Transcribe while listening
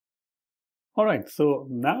All right, so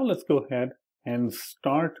now let's go ahead and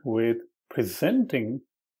start with presenting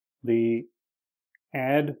the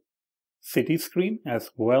AddCityScreen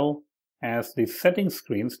as well as the settings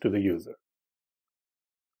screens to the user.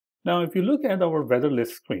 Now, if you look at our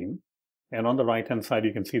WeatherListScreen, and on the right-hand side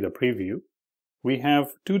you can see the preview, we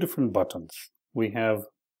have two different buttons. We have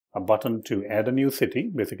a button to add a new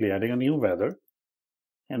city, basically adding a new weather,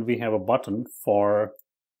 and we have a button for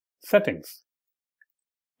settings.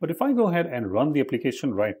 But if I go ahead and run the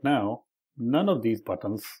application right now, none of these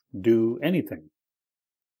buttons do anything.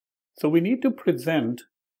 So we need to present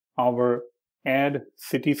our Add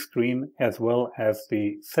City screen as well as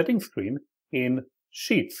the settings screen in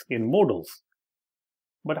sheets, in modals.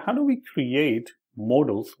 But how do we create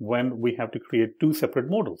modals when we have to create two separate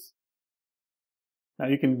modals? Now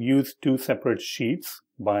you can use two separate sheets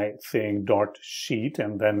by saying .sheet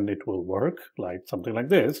and then it will work like something like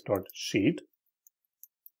this, .sheet.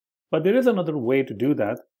 But there is another way to do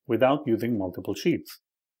that without using multiple sheets.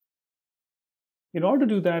 In order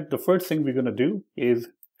to do that, the first thing we're going to do is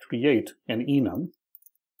create an enum,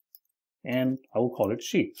 and I will call it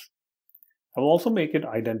sheets. I will also make it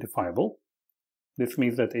identifiable. This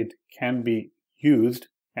means that it can be used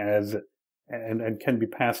as and can be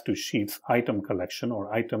passed to sheets item collection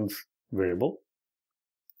or items variable.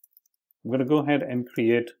 I'm going to go ahead and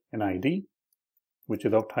create an ID, which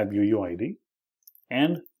is of type UUID,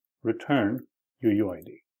 and return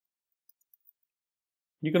UUID.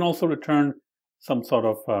 You can also return some sort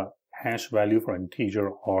of hash value for integer,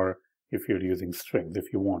 or if you're using strings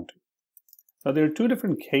if you want to. Now there are two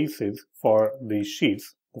different cases for these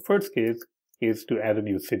sheets. The first case is to add a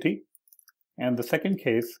new city, and the second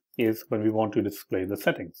case is when we want to display the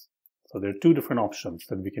settings. So there are two different options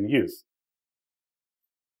that we can use.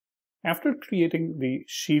 After creating the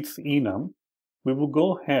sheets enum, we will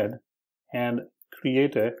go ahead and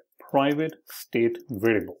create a private state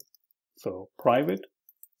variable. So private,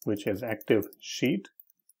 which is active sheet,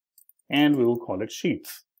 and we will call it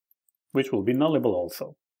sheets, which will be nullable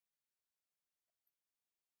also.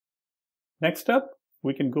 Next up,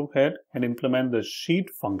 we can go ahead and implement the sheet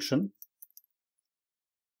function.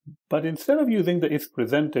 But instead of using the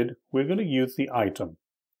isPresented, we're going to use the item.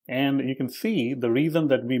 And you can see the reason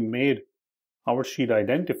that we made our sheet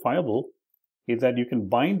identifiable is that you can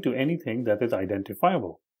bind to anything that is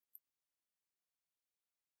identifiable.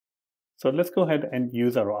 So let's go ahead and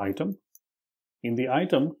use our item. In the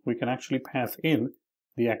item, we can actually pass in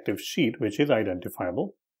the active sheet, which is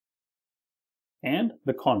identifiable, and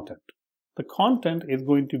the content. The content is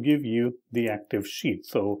going to give you the active sheet.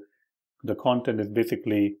 So the content is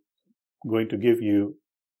basically going to give you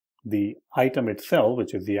the item itself,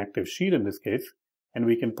 which is the active sheet in this case, and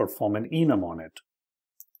we can perform an enum on it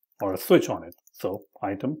or a switch on it. So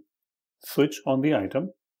item, switch on the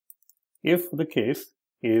item. If the case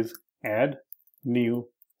is add new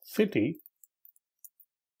city,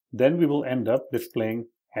 then we will end up displaying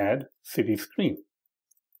add city screen.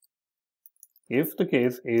 If the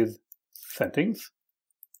case is settings,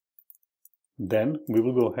 then we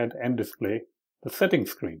will go ahead and display the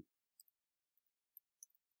settings screen.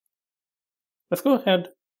 Let's go ahead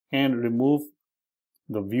and remove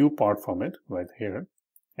the view part from it right here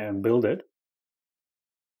and build it.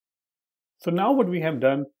 So now what we have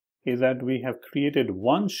done is that we have created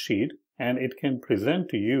one sheet and it can present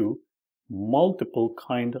to you multiple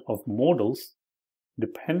kind of modals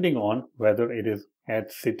depending on whether it is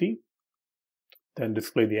add city, then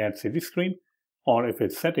display the add city screen, or if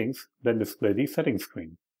it's settings, then display the settings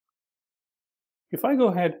screen. If I go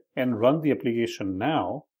ahead and run the application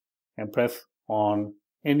now and press on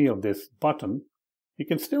any of this button, you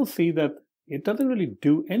can still see that it doesn't really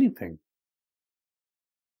do anything.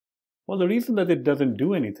 Well, the reason that it doesn't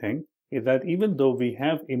do anything is that even though we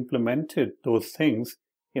have implemented those things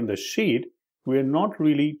in the sheet, we are not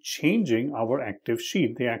really changing our active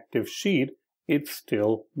sheet. The active sheet is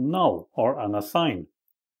still null or unassigned.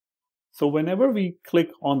 So whenever we click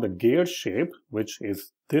on the gear shape, which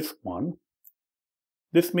is this one,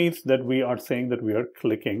 this means that we are saying that we are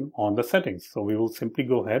clicking on the settings. So we will simply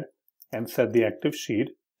go ahead and set the active sheet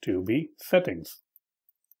to be settings.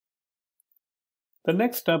 The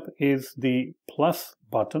next step is the plus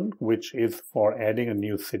button, which is for adding a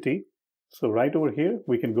new city. So right over here,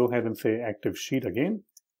 we can go ahead and say active sheet again.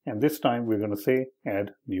 And this time we're going to say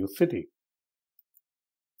add new city.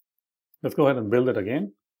 Let's go ahead and build it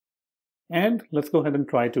again. And let's go ahead and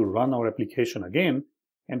try to run our application again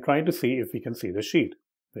and try to see if we can see the sheet.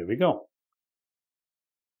 There we go.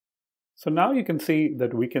 So now you can see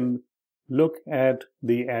that we can look at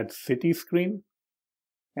the Add City screen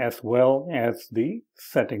as well as the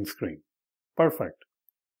settings screen. Perfect.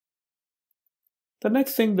 The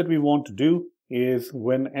next thing that we want to do is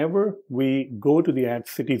whenever we go to the Add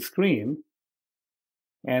City screen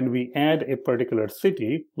and we add a particular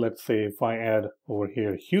city, let's say if I add over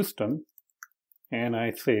here Houston and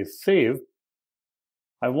I say save,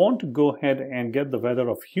 I want to go ahead and get the weather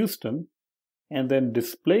of Houston and then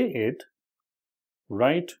display it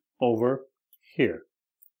right over here.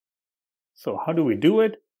 So how do we do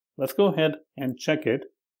it? Let's go ahead and check it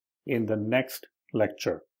in the next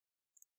lecture.